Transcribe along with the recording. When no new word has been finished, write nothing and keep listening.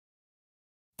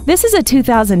This is a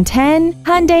 2010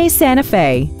 Hyundai Santa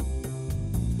Fe.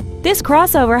 This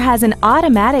crossover has an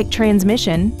automatic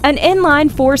transmission, an inline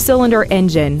 4-cylinder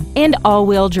engine, and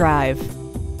all-wheel drive.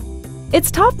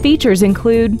 Its top features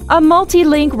include a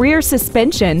multi-link rear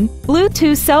suspension,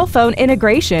 Bluetooth cell phone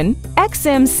integration,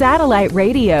 XM satellite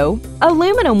radio,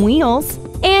 aluminum wheels,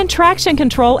 and traction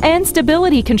control and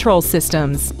stability control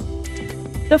systems.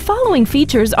 The following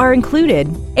features are included: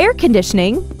 air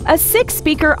conditioning, a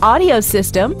 6-speaker audio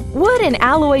system, wood and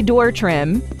alloy door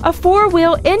trim, a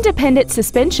 4-wheel independent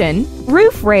suspension,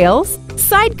 roof rails,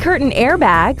 side curtain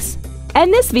airbags,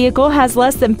 and this vehicle has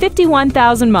less than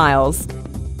 51,000 miles.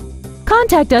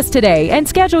 Contact us today and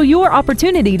schedule your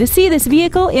opportunity to see this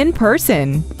vehicle in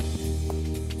person.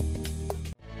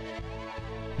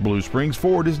 Blue Springs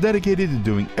Ford is dedicated to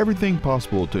doing everything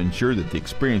possible to ensure that the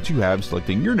experience you have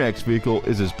selecting your next vehicle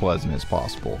is as pleasant as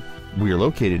possible. We are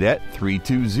located at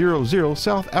 3200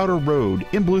 South Outer Road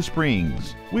in Blue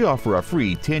Springs. We offer a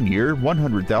free 10-year,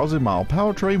 100,000-mile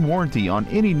powertrain warranty on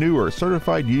any new or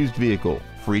certified used vehicle,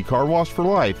 free car wash for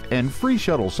life, and free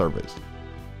shuttle service.